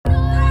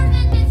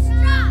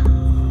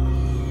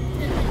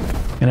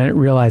And I didn't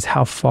realize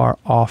how far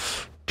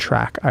off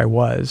track I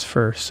was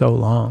for so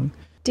long.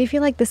 Do you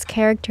feel like this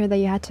character that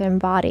you had to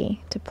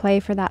embody, to play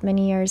for that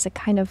many years, it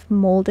kind of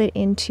molded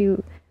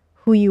into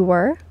who you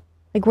were?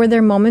 Like, were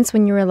there moments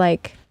when you were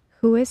like,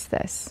 who is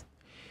this?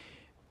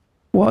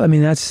 Well, I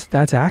mean,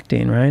 that's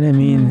acting, right? I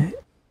mean,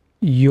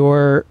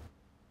 you're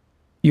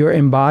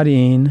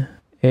embodying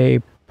a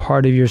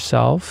part of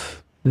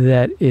yourself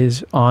that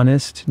is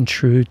honest and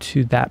true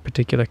to that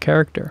particular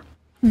character.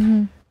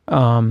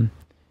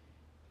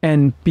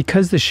 And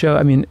because the show,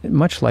 I mean,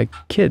 much like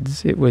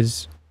Kids, it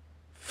was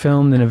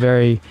filmed in a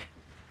very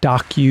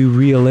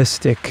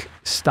docu-realistic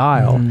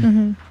style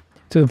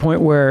to the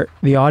point where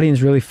the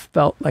audience really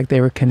felt like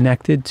they were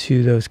connected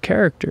to those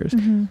characters.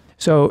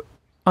 So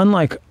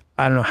unlike,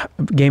 I don't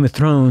know, Game of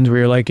Thrones, where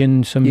you're like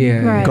in some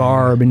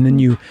garb and then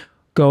you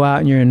go out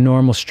and you're in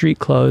normal street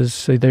clothes,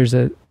 so there's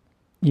a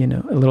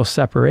little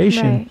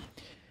separation.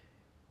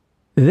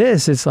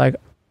 This, it's like,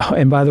 oh,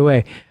 and by the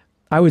way,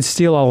 I would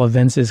steal all of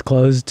Vince's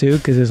clothes too,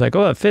 because it's like,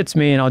 oh, it fits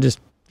me, and I'll just,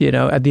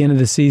 at the end of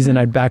the season,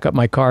 I'd back up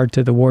my car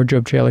to the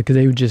wardrobe trailer because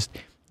they would just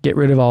get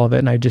rid of all of it,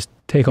 and I'd just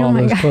take all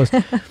those clothes.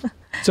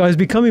 So I was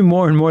becoming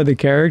more and more the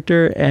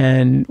character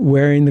and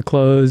wearing the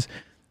clothes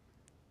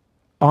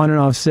on and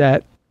off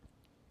set,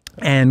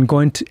 and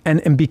going to,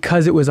 and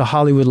because it was a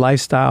Hollywood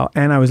lifestyle,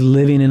 and I was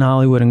living in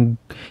Hollywood, and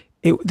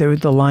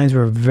the lines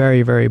were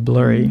very, very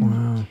blurry.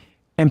 Wow.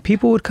 And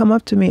people would come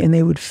up to me and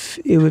it would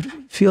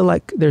feel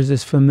like there's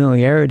this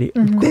familiarity.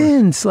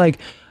 Vince, like,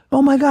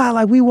 oh my God,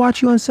 like we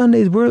watch you on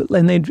Sundays.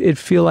 It'd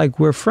feel like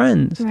we're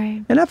friends.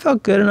 Right. And I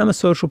felt good, and I'm a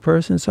social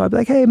person. So I'd be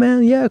like, hey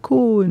man, yeah,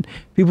 cool. And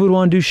people would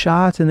want to do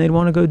shots, and they'd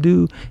want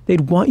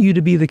want you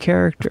to be the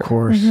character. Of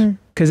course.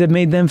 Because it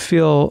made them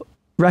feel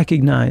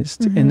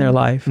recognized in their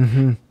life.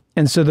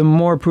 And so the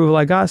more approval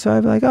I got, so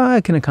I'd be like, oh,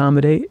 I can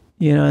accommodate,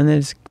 and then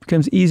it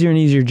becomes easier and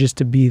easier just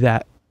to be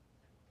that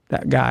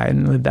guy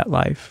and live that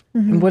life.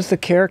 And what's the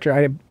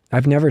character?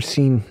 I've never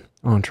seen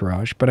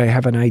Entourage, but I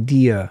have an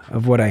idea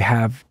of what I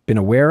have been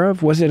aware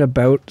of. Was it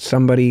about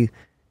somebody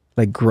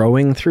like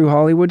growing through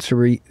Hollywood?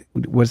 So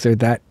was there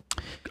that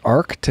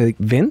arc to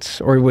Vince,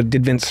 or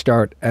did Vince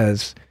start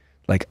as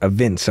like a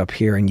Vince up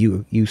here and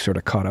you sort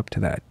of caught up to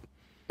that?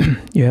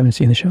 You haven't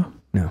seen the show?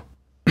 No.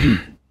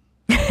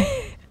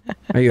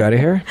 Are you out of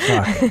here?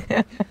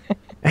 Fuck.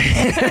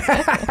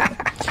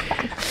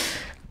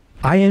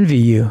 I envy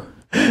you.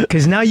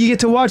 Because now you get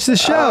to watch the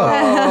show.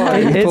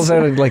 Oh, he pulls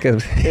out like a...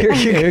 Here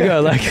you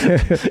go. Like,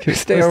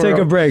 let's take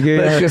a break.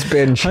 Let's just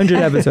binge. 100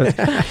 episodes.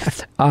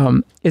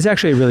 It's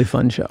actually a really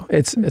fun show.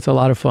 It's a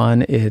lot of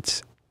fun.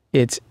 It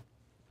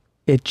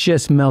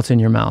just melts in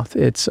your mouth.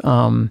 There's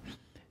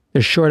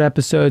short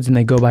episodes and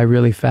they go by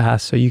really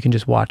fast, so you can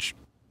just watch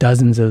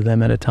dozens of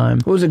them at a time.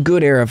 It was a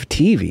good era of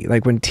TV,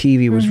 like when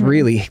TV was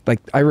really, like,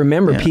 I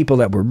remember people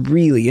that were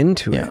really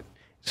into it.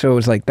 So it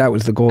was like, that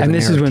was the golden era. And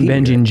this is when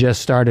binging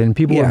just started, and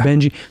people were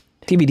binging.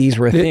 DVDs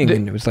were a thing,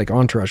 and it was like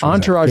Entourage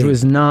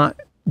was not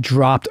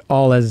dropped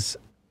all as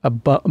a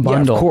bundle.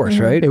 Yeah, of course,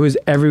 right? It was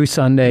every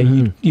Sunday,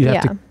 you'd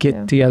have to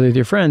get together with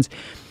your friends.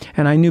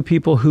 And I knew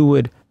people who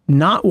would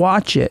not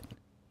watch it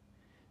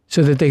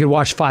so that they could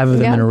watch 5 of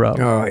them in a row.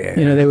 Oh, yeah.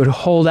 They would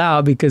hold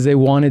out because they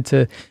wanted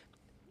to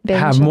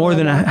have more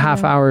than a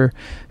half hour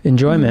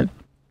enjoyment.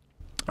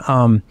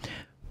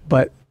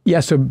 But yeah,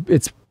 so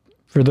it's,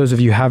 for those of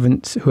you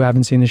who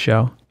haven't seen the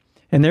show,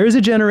 and there is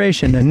a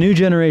new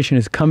generation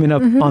is coming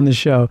up on the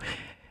show,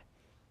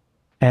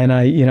 and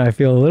I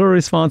feel a little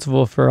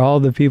responsible for all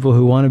the people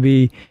who want to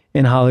be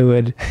in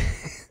Hollywood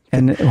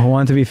and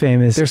want to be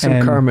famous. There's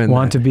some karma in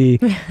want to be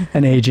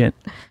an agent.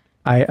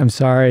 I'm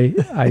sorry,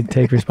 I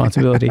take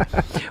responsibility,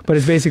 but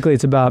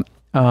it's about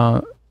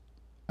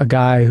a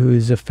guy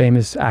who's a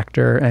famous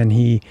actor, and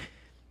he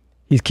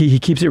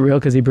keeps it real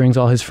because he brings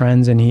all his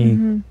friends, and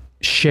he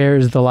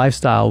shares the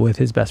lifestyle with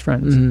his best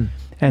friends.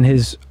 And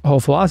his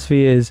whole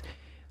philosophy is,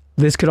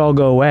 this could all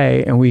go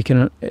away,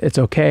 and it's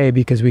okay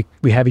because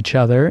we have each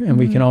other, and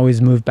we can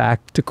always move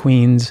back to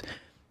Queens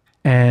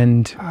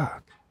and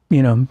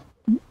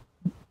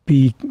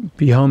be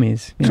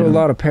homies. So a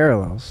lot of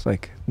parallels,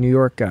 like New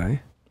York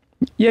guy.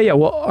 Yeah.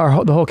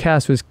 Well, the whole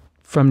cast was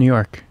from New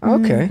York.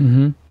 Okay.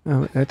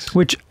 Oh,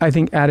 which I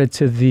think added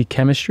to the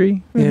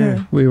chemistry.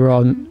 Yeah. We were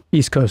all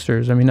East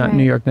Coasters. I mean, not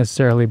New York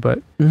necessarily,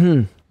 but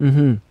New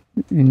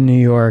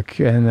York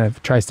and the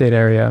tri-state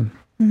area.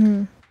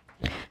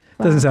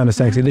 Doesn't sound as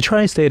sexy. The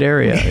tri-state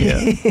area.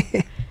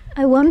 Yeah.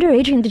 I wonder,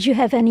 Adrian, did you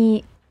have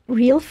any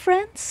real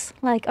friends?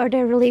 Like, are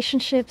there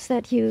relationships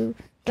that you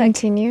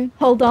continued?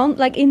 Hold on,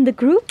 like in the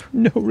group?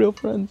 No real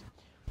friends.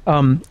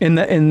 In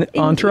the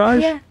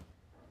Entourage. Yeah.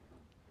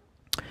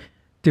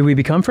 Did we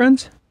become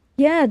friends?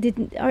 Yeah.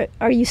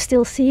 Are you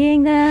still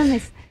seeing them?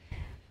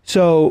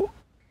 So,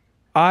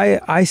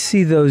 I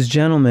see those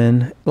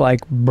gentlemen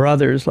like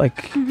brothers,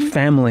 like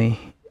family.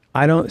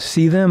 I don't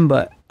see them,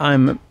 but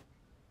I'm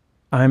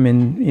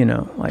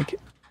in, like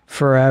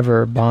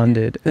forever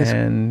bonded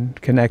and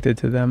connected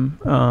to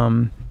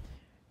them.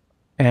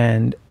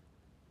 And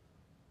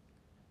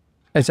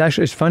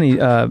it's funny.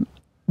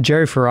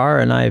 Jerry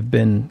Ferrara and I have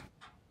been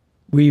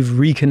we've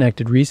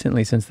reconnected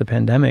recently since the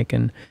pandemic,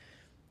 and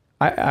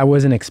I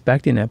wasn't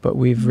expecting it, but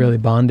we've really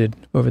bonded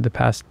over the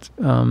past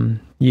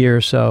year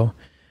or so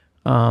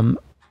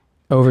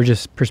over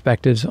just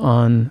perspectives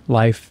on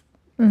life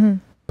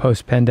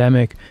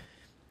post-pandemic.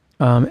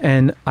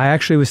 And I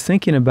actually was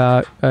thinking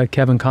about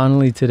Kevin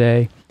Connolly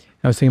today.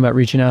 I was thinking about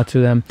reaching out to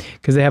them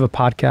because they have a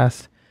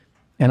podcast,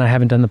 and I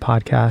haven't done the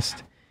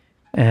podcast.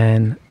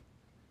 And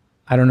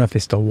I don't know if they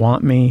still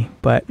want me,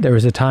 but there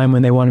was a time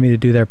when they wanted me to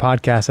do their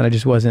podcast, and I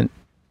just wasn't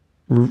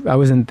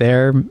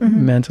there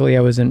mentally.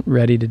 I wasn't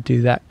ready to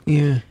do that.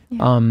 Yeah.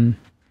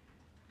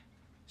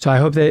 So I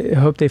hope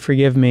they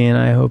forgive me, and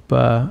I hope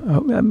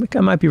I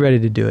might be ready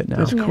to do it now.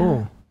 That's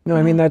cool. No,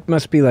 I mean, that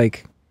must be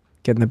like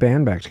getting the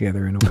band back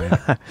together in a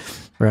way,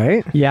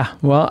 right? Yeah.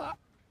 Well,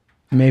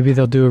 maybe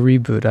they'll do a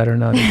reboot. I don't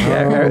know.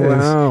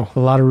 There's wow. a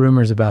lot of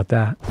rumors about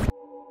that.